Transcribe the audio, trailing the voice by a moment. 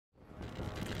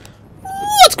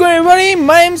going on, everybody?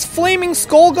 My name's Flaming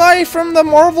Skull Guy from the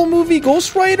Marvel movie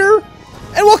Ghost Rider,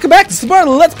 and welcome back to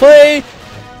Spartan Let's Play.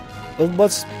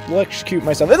 Let's electrocute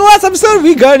myself. In the last episode,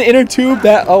 we got an inner tube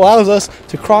that allows us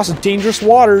to cross dangerous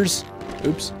waters.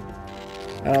 Oops.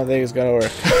 I don't think it's gonna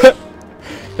work. That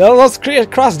allows us to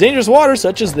cross dangerous waters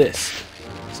such as this.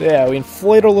 So yeah, we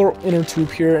inflate our little inner tube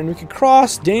here, and we can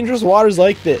cross dangerous waters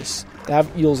like this. That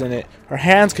have eels in it. Our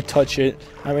hands could touch it.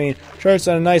 I mean, sure, it's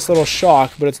a nice little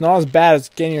shock, but it's not as bad as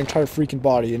getting your entire freaking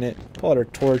body in it. Pull out our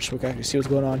torch so we can actually see what's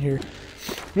going on here.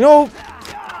 You know,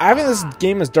 having this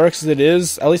game as dark as it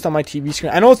is, at least on my TV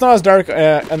screen, I know it's not as dark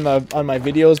on my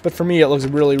videos, but for me it looks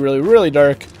really, really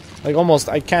dark. Like almost,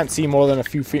 I can't see more than a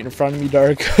few feet in front of me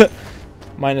dark.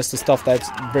 Minus the stuff that's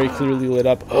very clearly lit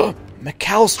up. Oh,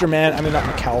 McAllister, man. I mean, not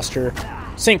McAllister.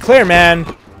 St. Clair, man.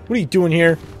 What are you doing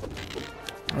here?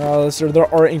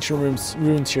 There are ancient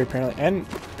ruins here, apparently. And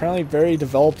apparently very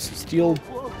developed steel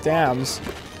dams.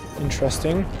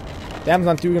 Interesting. Dam's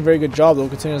not doing a very good job, though,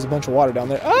 considering there's a bunch of water down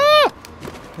there. Ah!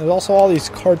 There's also all these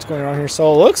carts going on here.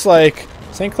 So it looks like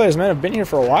St. Clair's men have been here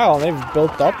for a while, and they've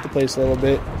built up the place a little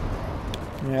bit.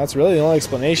 Yeah, that's really the only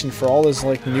explanation for all this,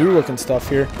 like, new-looking stuff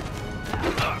here.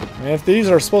 And if these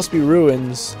are supposed to be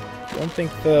ruins, I don't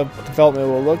think the development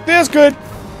will look this good.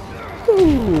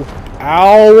 Ooh.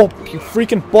 Ow, you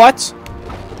freaking butt.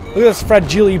 Look at this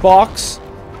fragile box.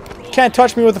 You can't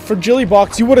touch me with a fragile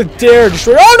box. You would have dared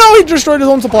destroy. Oh no, he destroyed his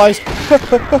own supplies.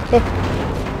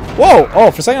 Whoa. Oh,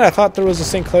 for a second I thought there was a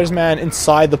St. Clair's man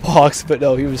inside the box, but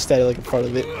no, he was steady like in front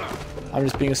of it. I'm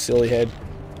just being a silly head.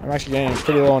 I'm actually getting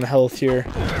pretty low on health here.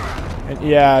 And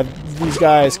yeah, these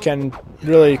guys can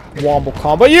really womble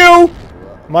combo you!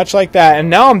 Much like that. And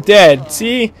now I'm dead.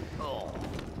 See?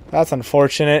 That's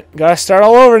unfortunate. Gotta start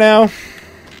all over now.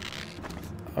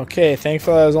 Okay,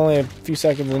 thankfully I was only a few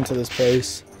seconds into this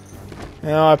place. You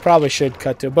know, I probably should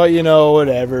cut to it, but you know,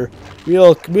 whatever.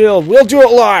 We'll do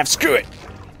it live. Screw it.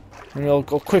 And we'll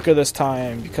go quicker this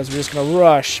time because we're just gonna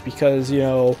rush because, you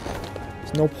know,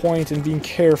 there's no point in being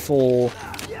careful.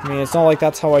 I mean, it's not like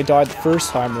that's how I died the first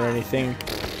time or anything.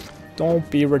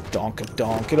 Don't be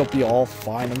redonk-a-donk. It'll be all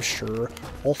fine, I'm sure.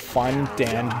 All fine and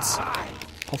dands.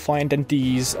 I'll find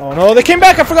Dundees. Oh no, they came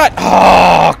back! I forgot!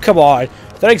 Oh, come on.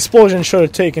 That explosion should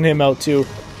have taken him out too.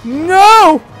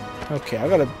 No! Okay, I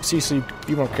gotta seriously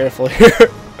be more careful here.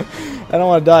 I don't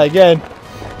want to die again.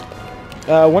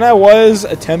 When I was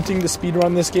attempting to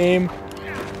speedrun this game,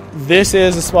 this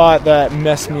is a spot that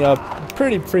messed me up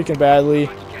pretty freaking badly.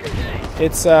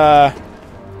 It's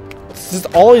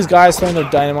just all these guys throwing their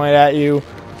dynamite at you.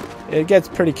 It gets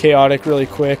pretty chaotic really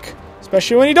quick.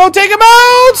 Especially when you don't take him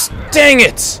out! Dang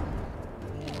it!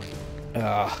 You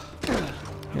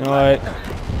know what?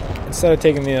 Instead of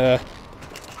taking the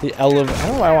elevator... I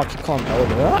don't know why I want to keep calling them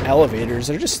elevators. They're not elevators.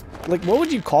 They're just... Like, what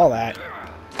would you call that?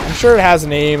 I'm sure it has a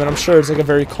name, and I'm sure it's like a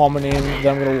very common name that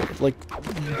I'm going to, like,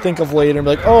 think of later and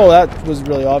be like, oh, that was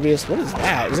really obvious. What is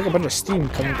that? There's like a bunch of steam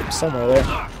coming from somewhere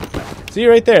there. See,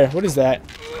 right there. What is that?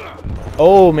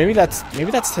 Oh, maybe that's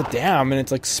the dam, and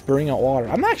it's like spurting out water.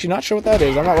 I'm actually not sure what that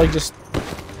is. I'm not like just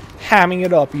hamming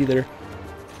it up either.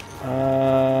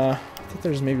 I thought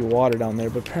there's maybe water down there,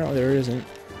 but apparently there isn't.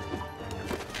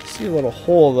 See a little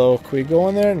hole though. Can we go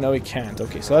in there? No, we can't.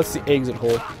 Okay, so that's the exit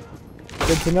hole.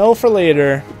 Good to know for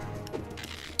later.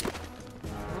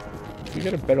 Can we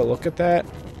get a better look at that?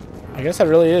 I guess that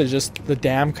really is just the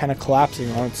dam kind of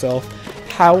collapsing on itself.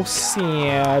 How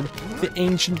sad. The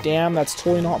ancient dam that's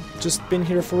totally not just been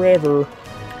here forever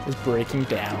is breaking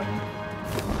down.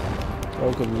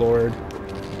 Oh, good lord.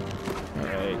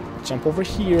 Alright, jump over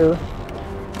here.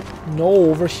 No,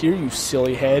 over here, you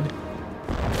silly head.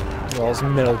 Well, it's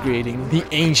metal grating. The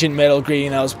ancient metal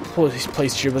grating that was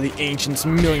placed here by the ancients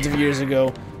millions of years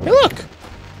ago. Hey, look!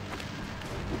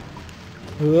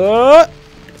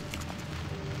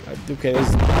 Okay,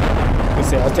 this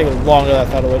was taking longer than I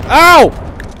thought it would. Ow!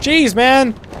 Jeez, man!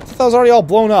 I thought that was already all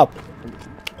blown up.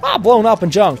 Ah, blown up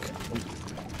and junk.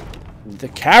 The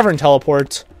cavern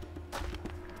teleport.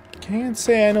 Can't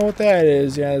say I know what that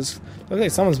is. Yeah, looks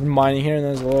like someone's been mining here, and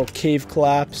there's a little cave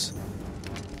collapse.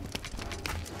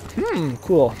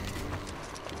 Cool.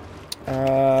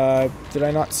 Did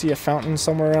I not see a fountain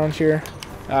somewhere around here?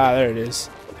 Ah, there it is.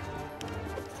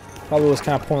 Probably was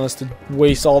kind of pointless to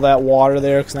waste all that water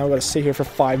there, because now we've got to sit here for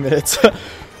 5 minutes.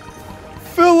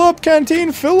 Fill up,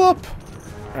 canteen, fill up!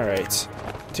 Alright.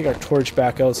 Take our torch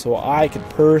back out so I can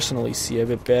personally see a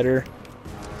bit better.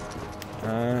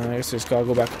 I guess I just gotta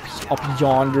go back up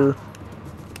yonder.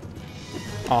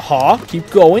 Keep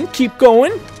going, keep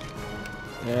going!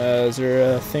 Is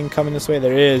there a thing coming this way?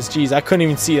 There is. Jeez, I couldn't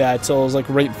even see that until it was like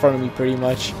right in front of me pretty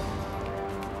much.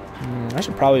 I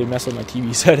should probably mess with my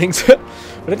TV settings. But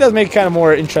it does make it kind of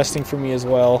more interesting for me as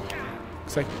well.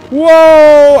 It's like,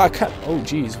 whoa! I can't. Oh,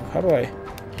 jeez. How do I?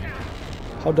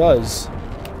 How does?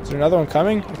 Is there another one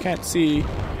coming? I can't see.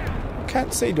 I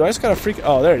can't see. Do I just gotta freak?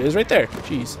 Oh, there it is, right there.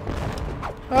 Jeez.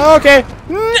 Okay.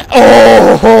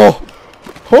 Oh!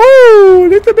 Oh!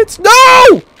 Little bits.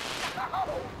 No!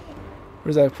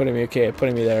 Where's that putting me? Okay,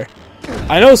 putting me there.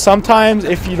 I know sometimes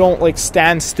if you don't like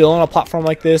stand still on a platform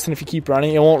like this, and if you keep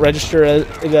running, it won't register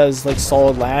as like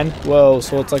solid land. Whoa!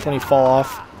 So it's like when you fall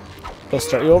off, it'll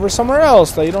start you over somewhere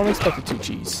else that you don't expect it to.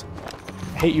 Jeez.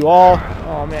 I hate you all.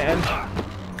 Oh man.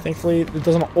 Thankfully, it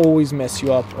doesn't always mess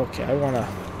you up. Okay, I wanna.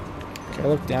 Okay,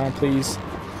 look down, please.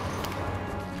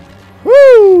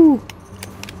 Woo!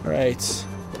 All right.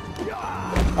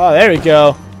 Oh, there we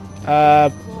go.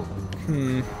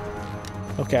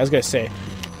 Okay, I was gonna say.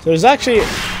 So there's actually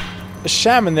a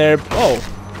shaman there. Oh,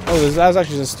 that was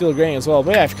actually just a steel grain as well.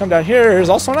 But yeah, if you come down here, there's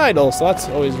also an idol, so that's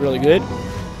always really good.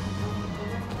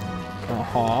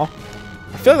 I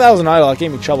feel like that was an idol that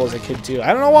gave me trouble as a kid too.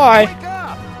 I don't know why.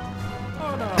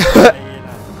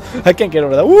 I can't get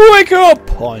over that. Wake up!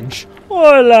 Punch.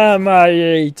 Hola,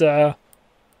 Mayita.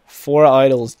 4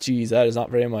 idols. Jeez, that is not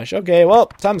very much. Okay, well,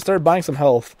 time to start buying some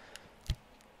health.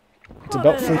 It's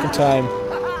about freaking time.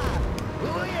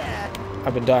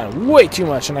 I've been dying way too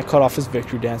much, and I cut off his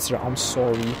victory dancer. I'm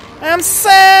sorry. I'm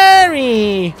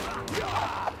sorry!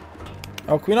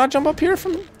 Oh, can we not jump up here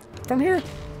from here?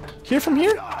 From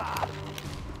here?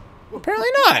 Apparently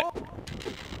not.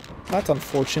 That's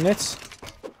unfortunate.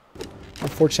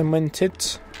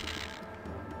 Unfortunate.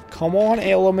 Come on,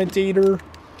 Elementator.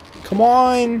 Come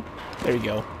on. There we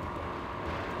go.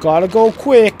 Gotta go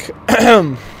quick.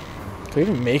 Can we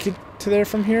even make it to there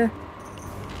from here?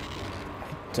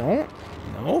 I don't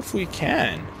know if we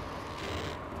can.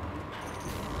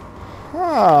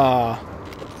 Huh.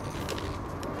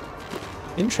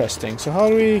 Interesting. So how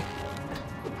do we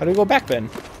go back then?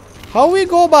 How do we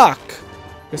go back?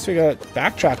 Guess we gotta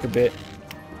backtrack a bit.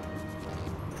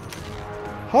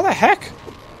 How the heck?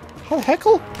 How the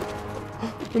heckle?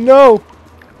 No!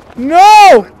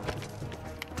 No!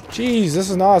 Jeez, this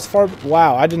is not as far.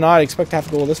 Wow, I did not expect to have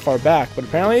to go this far back, but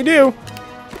apparently I do.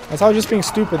 That's how I was just being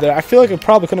stupid there. I feel like I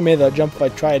probably could have made that jump if I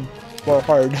tried more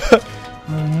hard.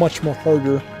 Much more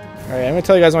harder. Alright, I'm gonna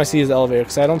tell you guys when I see his elevator,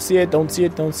 because I don't see it, don't see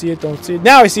it, don't see it, don't see it.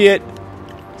 Now I see it!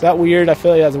 Is that weird? I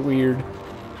feel like that's weird.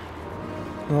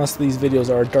 Unless these videos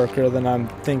are darker than I'm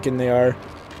thinking they are.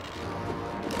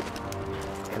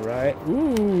 Alright,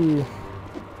 ooh.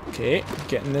 Okay,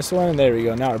 getting this one, and there we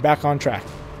go. Now we're back on track.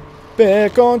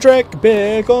 Back on track,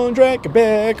 back on track,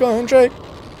 back on track.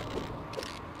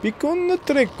 Back on the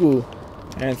track.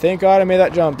 And thank God I made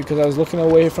that jump, because I was looking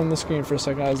away from the screen for a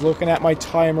second. I was looking at my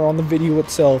timer on the video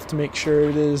itself to make sure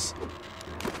it is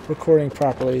recording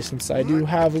properly, since I do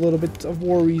have a little bit of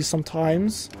worries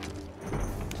sometimes.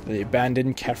 The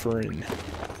abandoned Catherine.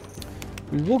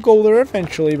 We will go there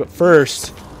eventually, but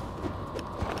first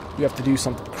we have to do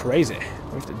something crazy.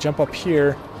 We have to jump up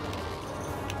here.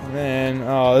 And then,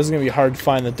 oh, this is going to be hard to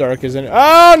find in the dark, isn't it?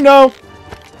 Oh, no!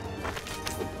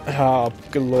 Oh,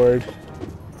 good lord.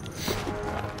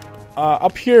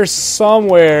 Up here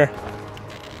somewhere,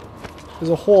 there's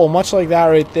a hole much like that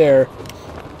right there.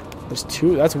 There's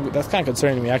 2. That's kind of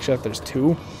concerning to me, actually, that there's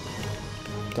 2.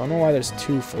 Don't know why there's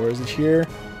 2 for. Is it here?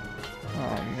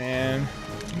 Oh, man.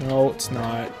 No, it's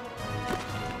not.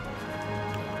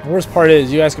 The worst part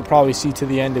is, you guys could probably see to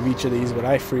the end of each of these, but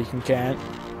I freaking can't.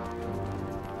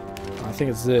 I think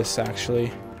it's this,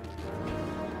 actually.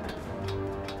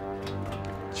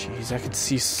 Jeez, I could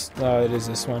see. Oh, it is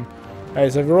this one.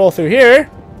 Alright, so if we roll through here.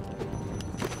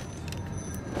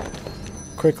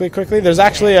 Quickly, quickly. There's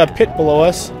actually a pit below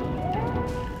us.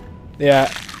 Yeah,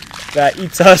 that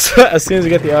eats us as soon as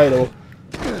we get the idol.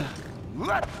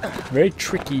 Very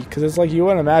tricky, because it's like you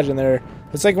wouldn't imagine there.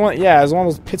 It's like one, yeah, it's one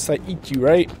of those pits that eat you,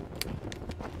 right?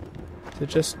 Is it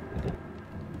just?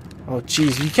 Oh,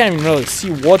 jeez, you can't even really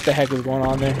see what the heck is going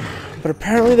on there. But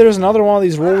apparently, there's another one of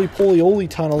these roly-poly-oly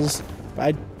tunnels.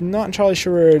 I'm not entirely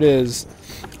sure where it is.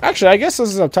 Actually, I guess this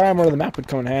is a time where the map would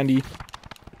come in handy.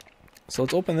 So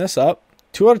let's open this up.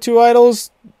 2 out of 2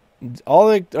 idols.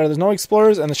 There's no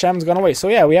explorers, and the shaman's gone away. So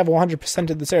yeah, we have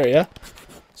 100%ed this area.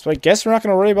 So I guess we're not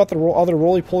going to worry about the other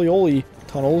roly-poly-oly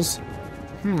tunnels.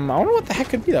 I wonder what the heck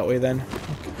could be that way then.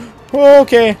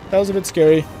 Okay, that was a bit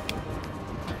scary.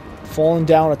 Falling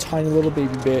down a tiny little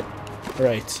baby bit.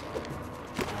 Right.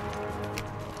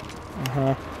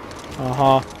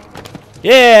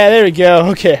 Yeah, there we go.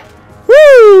 Okay.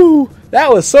 Woo!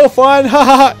 That was so fun.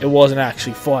 Haha. It wasn't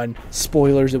actually fun.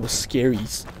 Spoilers, it was scary.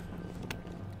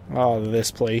 Oh,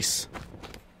 this place.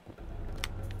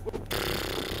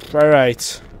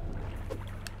 Alright.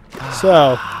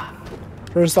 So,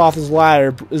 first off, this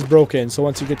ladder is broken. So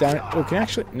once you get down... Oh, can you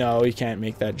actually... No, you can't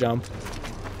make that jump.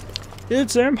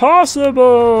 It's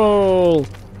impossible!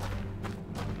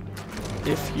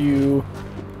 If you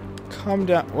come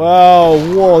down...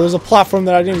 Whoa, there's a platform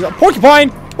that I didn't... Porcupine!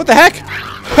 What the heck?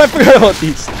 I forgot about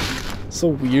these. So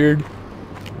weird.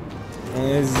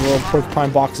 And these little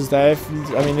porcupine boxes that,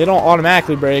 I mean, they don't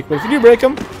automatically break, but if you do break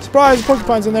them, surprise,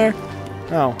 porcupine's in there.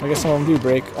 Oh, I guess some of them do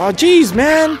break. Oh, jeez,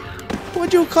 man!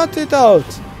 Would you cut it out?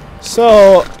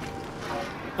 So...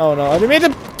 Oh, no, I didn't mean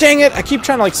to... Dang it! I keep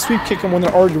trying to, like, sweep kick them when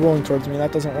they're already rolling towards me.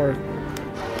 That doesn't work.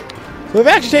 So if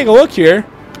I actually take a look here,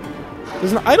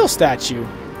 there's an idol statue,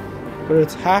 but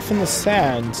it's half in the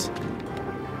sand.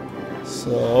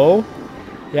 So...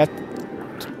 You have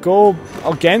to go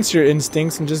against your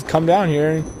instincts and just come down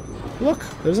here. And look,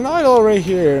 there's an idol right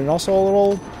here, and also a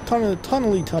little tunnel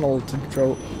to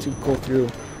go through.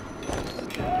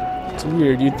 It's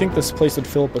weird. You'd think this place would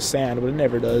fill up with sand, but it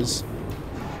never does.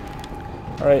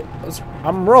 All right,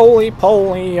 I'm roly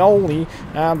poly oly.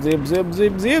 I'm zip zip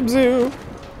zip zip zoo.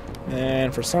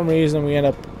 And for some reason, we end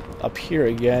up here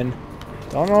again.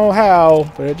 Don't know how,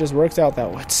 but it just works out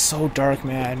that way. It's so dark,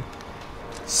 man.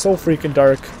 So freaking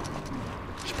dark.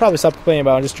 Should probably stop complaining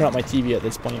about it and just turn up my TV at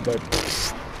this point, but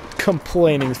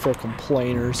complaining for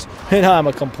complainers. And I'm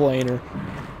a complainer.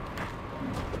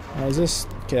 Now is this...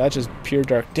 Okay, that's just pure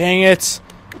dark. Dang it!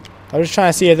 I was just trying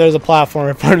to see if there's a platform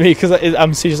in front of me, because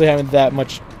I'm seriously having that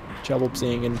much trouble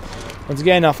seeing. And once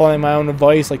again, not following my own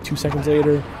advice, like 2 seconds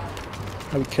later.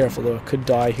 I'll be careful though, I could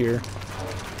die here.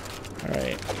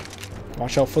 Alright.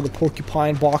 Watch out for the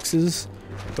porcupine boxes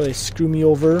before they screw me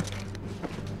over.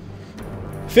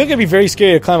 I feel like it'd be very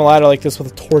scary to climb a ladder like this with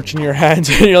a torch in your hands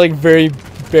and you're like very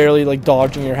barely like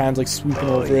dodging your hands, like sweeping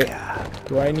over it.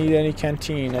 Do I need any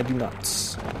canteen? I do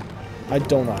not. I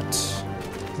do not.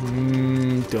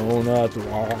 Donut.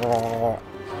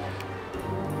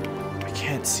 I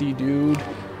can't see, dude.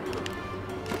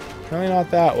 Probably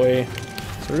not that way.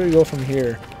 So where do we go from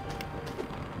here?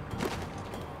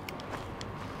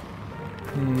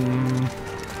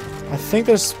 I think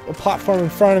there's a platform in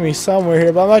front of me somewhere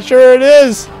here, but I'm not sure it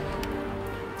is.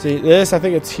 See this? I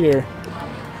think it's here.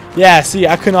 Yeah, see,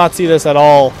 I could not see this at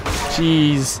all.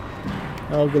 Jeez.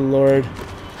 Oh, good lord.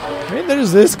 I mean,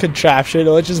 there's this contraption,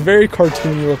 which is very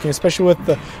cartoony looking, especially with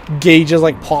the gauges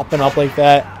like popping up like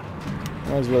that.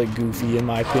 That was really goofy in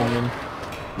my opinion.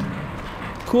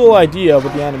 Cool idea,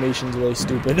 but the animation's really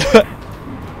stupid. And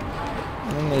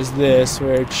then there's this,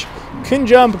 which you can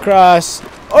jump across,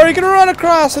 or you can run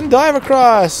across and dive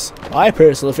across. My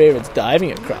personal favorite is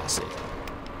diving across it.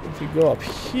 If you go up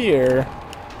here,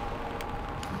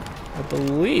 I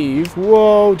believe...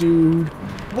 Whoa, dude.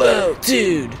 Whoa,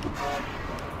 dude.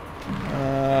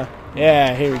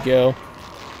 Yeah, here we go.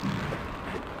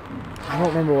 I don't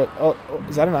remember what... Oh,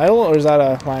 is that an idol or is that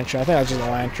a lantern? I think that's just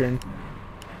a lantern.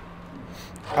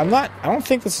 I don't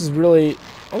think this is really...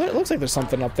 Oh, it looks like there's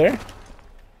something up there.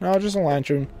 No, just a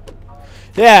lantern.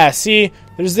 Yeah, see,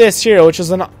 there's this here, which is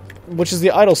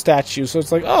the idol statue. So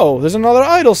it's like, oh, there's another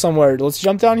idol somewhere. Let's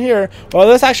jump down here. Well,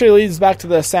 this actually leads back to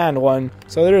the sand one.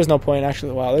 So there is no point,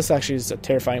 actually. Wow, this actually is a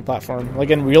terrifying platform. Like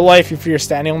in real life, if you're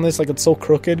standing on this, like it's so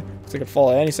crooked, it's like it could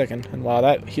fall at any second. And wow,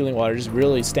 that healing water just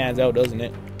really stands out, doesn't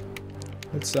it?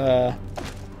 It's,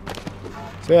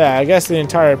 So yeah, I guess the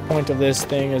entire point of this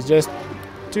thing is just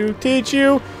to teach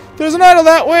you there's an idol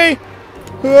that way.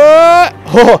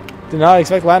 Oh, did not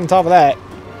expect to land on top of that.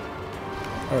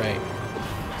 Alright.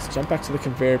 Let's jump back to the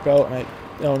conveyor belt. And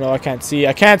oh no, I can't see.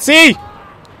 I can't see!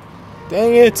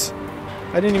 Dang it.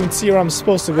 I didn't even see where I'm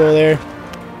supposed to go there.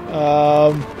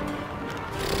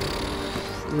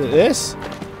 Is it this?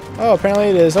 Oh, apparently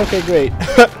it is. Okay, great.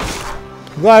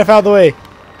 I'm glad I found the way.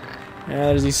 Yeah,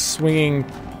 there's these swinging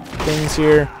things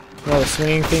here. You know, the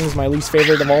swinging things, my least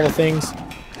favorite of all the things.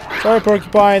 Sorry,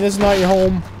 Porcupine, this is not your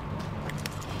home.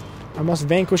 I must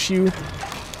vanquish you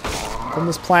from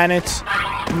this planet,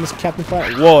 from this Captain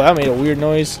Planet. Whoa, that made a weird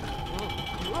noise.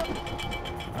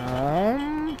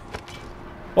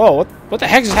 Whoa, what the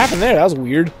heck just happened there? That was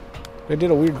weird. They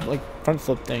did a weird, like, front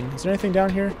flip thing. Is there anything down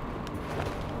here?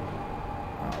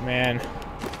 Oh, man.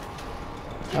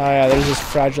 Oh, yeah, there's this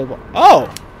fragile...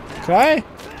 Oh! Can I?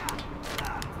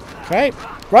 Okay.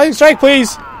 Rising strike,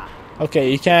 please!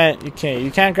 Okay, you can't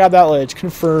grab that ledge.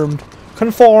 Confirmed.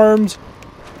 Conformed.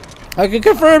 I can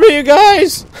confirm it, you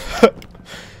guys!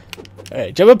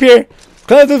 Alright, jump up here.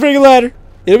 Climb up the freaking ladder.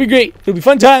 It'll be great. It'll be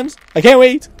fun times. I can't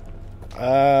wait.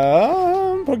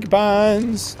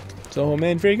 Porcupines. So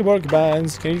many freaking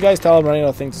porcupines. Can you guys tell I'm running out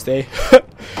of things to say?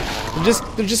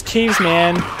 They're just caves,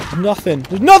 man. There's nothing.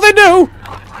 There's nothing new!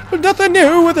 There's nothing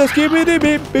new with a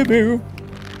skibidi-bip-bip-boo.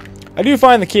 I do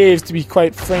find the caves to be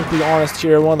quite frankly honest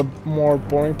here one of the more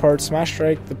boring parts. Smash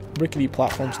Strike, the rickety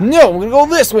platforms. No, I'm gonna go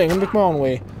this way. I'm gonna make my own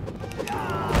way. So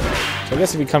I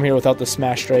guess if you come here without the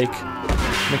Smash Strike,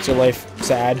 it makes your life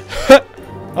sad. Oh, I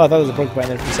thought there was a broken button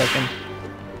there for a second.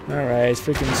 Alright,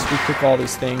 freaking we cook all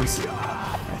these things.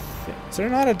 Is there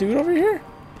not a dude over here?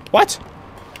 What?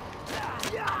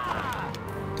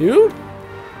 Dude?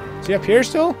 Is he up here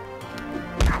still?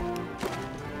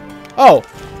 Oh!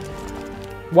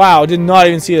 Wow, did not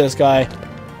even see this guy.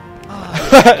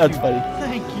 That's funny.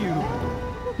 Thank you.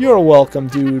 You're welcome,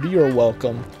 dude. You're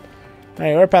welcome.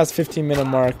 Alright, we're past the 15-minute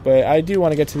mark, but I do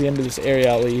want to get to the end of this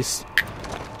area at least.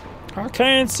 I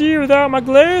can't see without my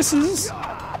glasses.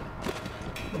 I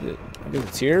guess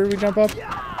it's here we jump up.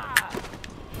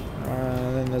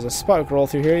 Then there's a spike roll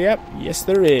through here. Yep, yes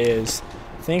there is.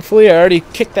 Thankfully, I already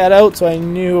kicked that out, so I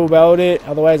knew about it.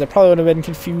 Otherwise, I probably would have been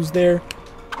confused there.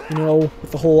 You know,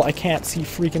 with the whole I can't see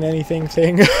freaking anything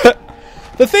thing.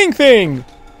 The thing!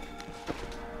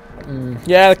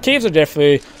 Yeah, the caves are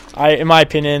definitely, in my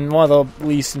opinion, one of the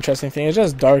least interesting things. It's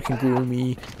just dark and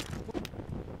gloomy.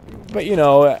 But, you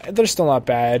know, they're still not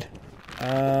bad.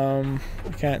 I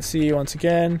can't see once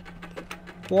again.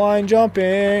 Blind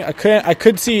jumping. I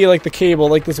could see, like, the cable,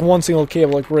 like this one single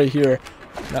cable, like right here.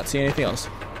 Not see anything else.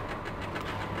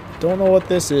 Don't know what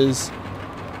this is.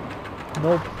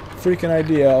 No freaking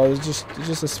idea. It's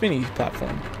just a spinny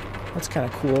platform. That's kind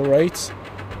of cool, right?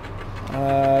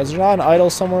 Is there not an idol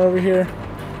somewhere over here?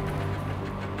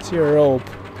 I see a rope.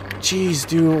 Jeez,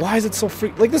 dude, why is it so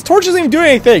like this torch doesn't even do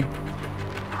anything.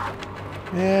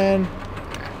 Man.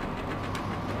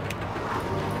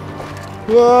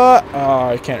 What? Oh,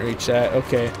 I can't reach that.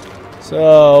 Okay.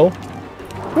 So.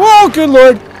 Whoa, good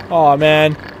lord. Oh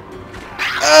man.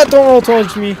 Don't roll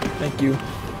towards me. Thank you.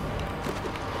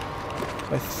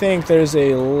 I think there's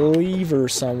a lever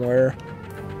somewhere.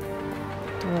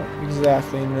 Don't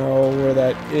exactly know where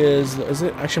that is. Is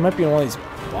it? Actually, it might be in one of these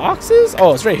boxes.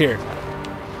 Oh, it's right here.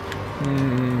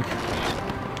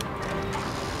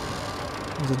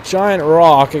 There's a giant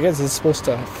rock. I guess it's supposed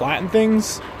to flatten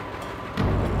things.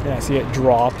 Yeah, I see it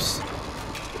drops.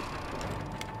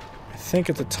 I think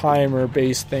it's a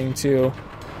timer-based thing too.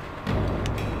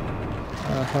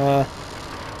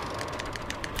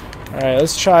 Alright,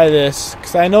 let's try this.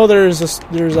 Because I know there's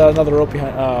another rope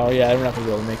behind. Oh, yeah, we're not going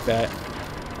to be able to make that.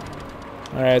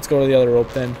 Alright, let's go to the other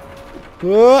rope then.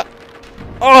 Oh,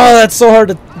 that's so hard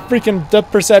to freaking depth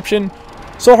perception.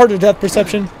 So hard to depth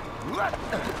perception.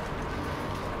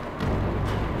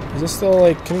 Is this still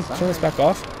like, can we turn this back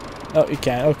off? Oh, you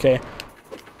can't, okay.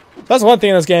 That's one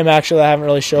thing in this game actually I haven't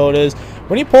really showed is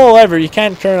when you pull a lever, you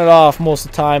can't turn it off most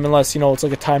of the time unless, you know, it's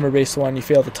like a timer-based one, you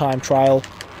fail the time trial.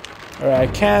 Alright,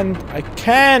 I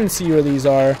can see where these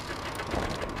are.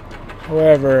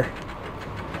 However.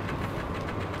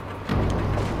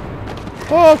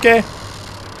 Oh, okay.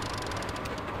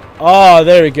 Oh,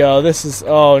 there we go. This is,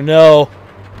 oh no.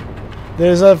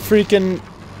 There's a freaking,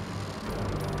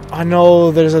 I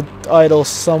know there's an idol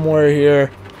somewhere here.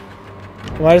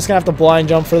 Am I just gonna have to blind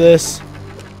jump for this?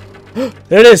 There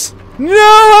it is! No!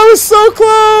 I was so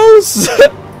close!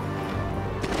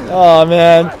 Oh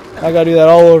man. I gotta do that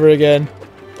all over again.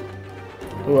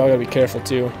 Ooh, I gotta be careful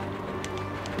too.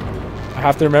 I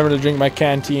have to remember to drink my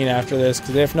canteen after this,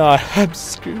 because if not, I'm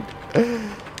screwed.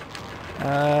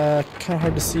 Kind of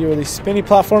hard to see where these spinny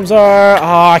platforms are.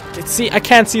 Ah, I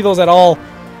can't see those at all.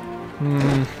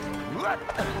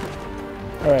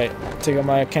 Alright, take out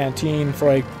my canteen before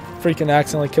I freaking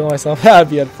accidentally kill myself. That'd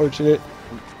be unfortunate.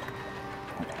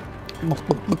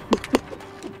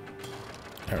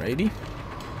 Alrighty.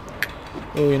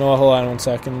 Oh, you know what? Hold on one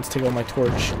second. Let's take out my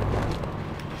torch.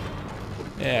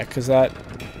 Yeah, because that...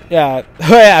 Yeah.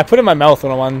 Yeah, I put it in my mouth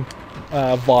when I'm on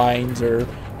vines or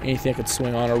anything I could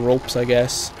swing on, or ropes, I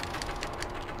guess.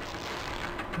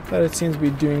 But it seems to be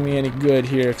doing me any good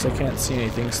here because I can't see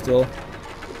anything still.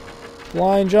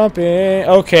 Blind jumping.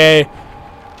 Okay.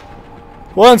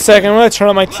 1 second. I'm going to turn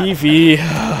on my TV.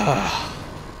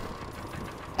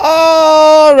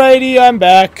 Alrighty, I'm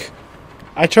back.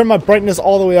 I turned my brightness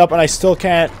all the way up and I still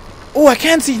can't. Oh, I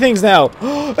can see things now.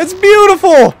 It's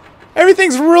beautiful.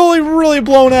 Everything's really, really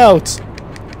blown out.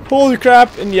 Holy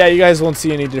crap. And yeah, you guys won't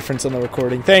see any difference on the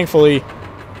recording, thankfully.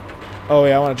 Oh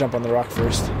yeah, I want to jump on the rock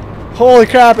first. Holy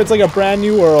crap, it's like a brand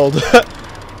new world.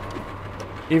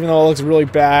 Even though it looks really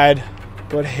bad.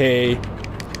 But hey.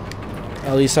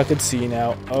 At least I could see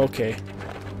now. Okay.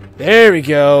 There we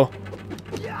go.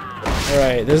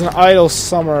 Alright, there's an idol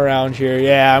somewhere around here.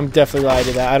 Yeah, I'm definitely glad I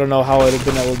did that. I don't know how I would have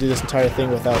been able to do this entire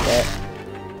thing without that.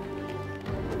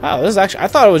 Wow, this is actually... I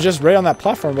thought it was just right on that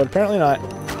platform, but apparently not.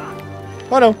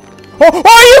 Oh, no. Oh,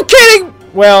 are you kidding?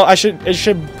 Well, it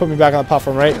should put me back on the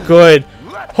platform, right? Good.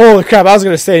 Holy crap, I was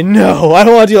going to say, no. I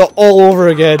don't want to do it all over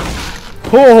again.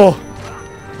 Oh.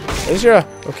 Is there a...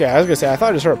 Okay, I was going to say, I thought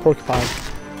I just heard a porcupine.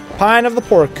 Pine of the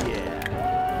pork.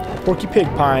 Porky pig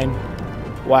pine.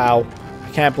 Wow. I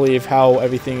can't believe how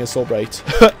everything is so bright.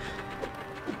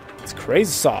 It's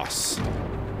crazy sauce.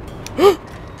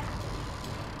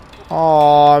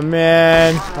 Oh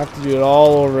man, I have to do it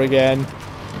all over again.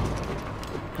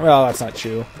 Well, that's not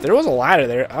true. There was a ladder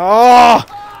there. Oh,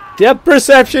 depth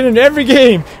perception in every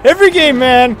game. Every game,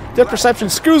 man. Depth perception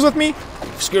screws with me.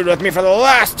 Screwed with me for the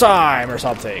last time or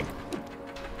something.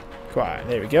 Come on,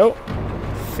 there we go.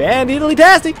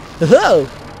 Fan-diddly-tastic. Oh.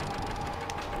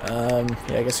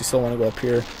 Yeah, I guess we still want to go up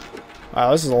here.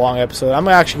 Wow, this is a long episode. I'm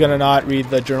actually gonna not read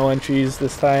the journal entries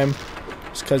this time,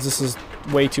 just because this is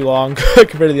way too long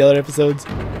compared to the other episodes.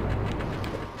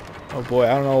 Oh boy,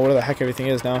 I don't know where the heck everything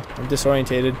is now. I'm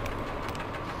disorientated.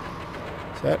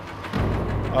 Is that?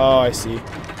 Oh, I see.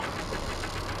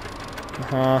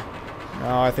 No,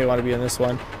 I think I want to be in this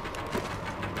one.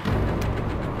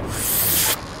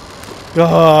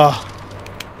 Oh.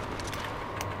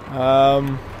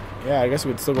 Yeah, I guess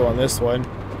we would still go on this one.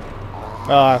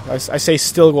 I say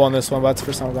still go on this one, but that's the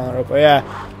first time I've gone on the rope.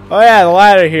 Oh yeah, the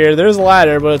ladder here. There's a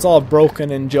ladder, but it's all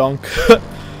broken and junk.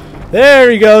 There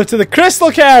we go, to the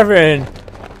Crystal Cavern.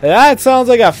 That sounds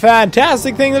like a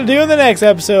fantastic thing to do in the next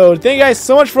episode. Thank you guys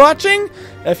so much for watching.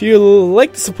 If you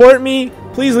like to support me,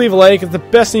 please leave a like. It's the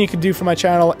best thing you can do for my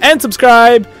channel. And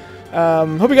subscribe.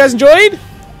 Hope you guys enjoyed.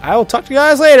 I will talk to you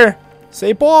guys later.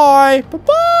 Say bye.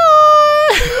 Bye-bye.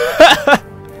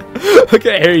 Look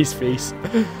at Harry's face.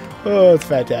 Oh, it's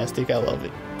fantastic. I love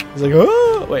it. He's like,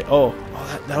 oh, wait,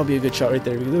 that'll be a good shot right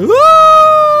there.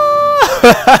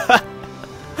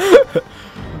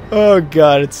 Oh,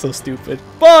 God, it's so stupid.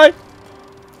 Bye.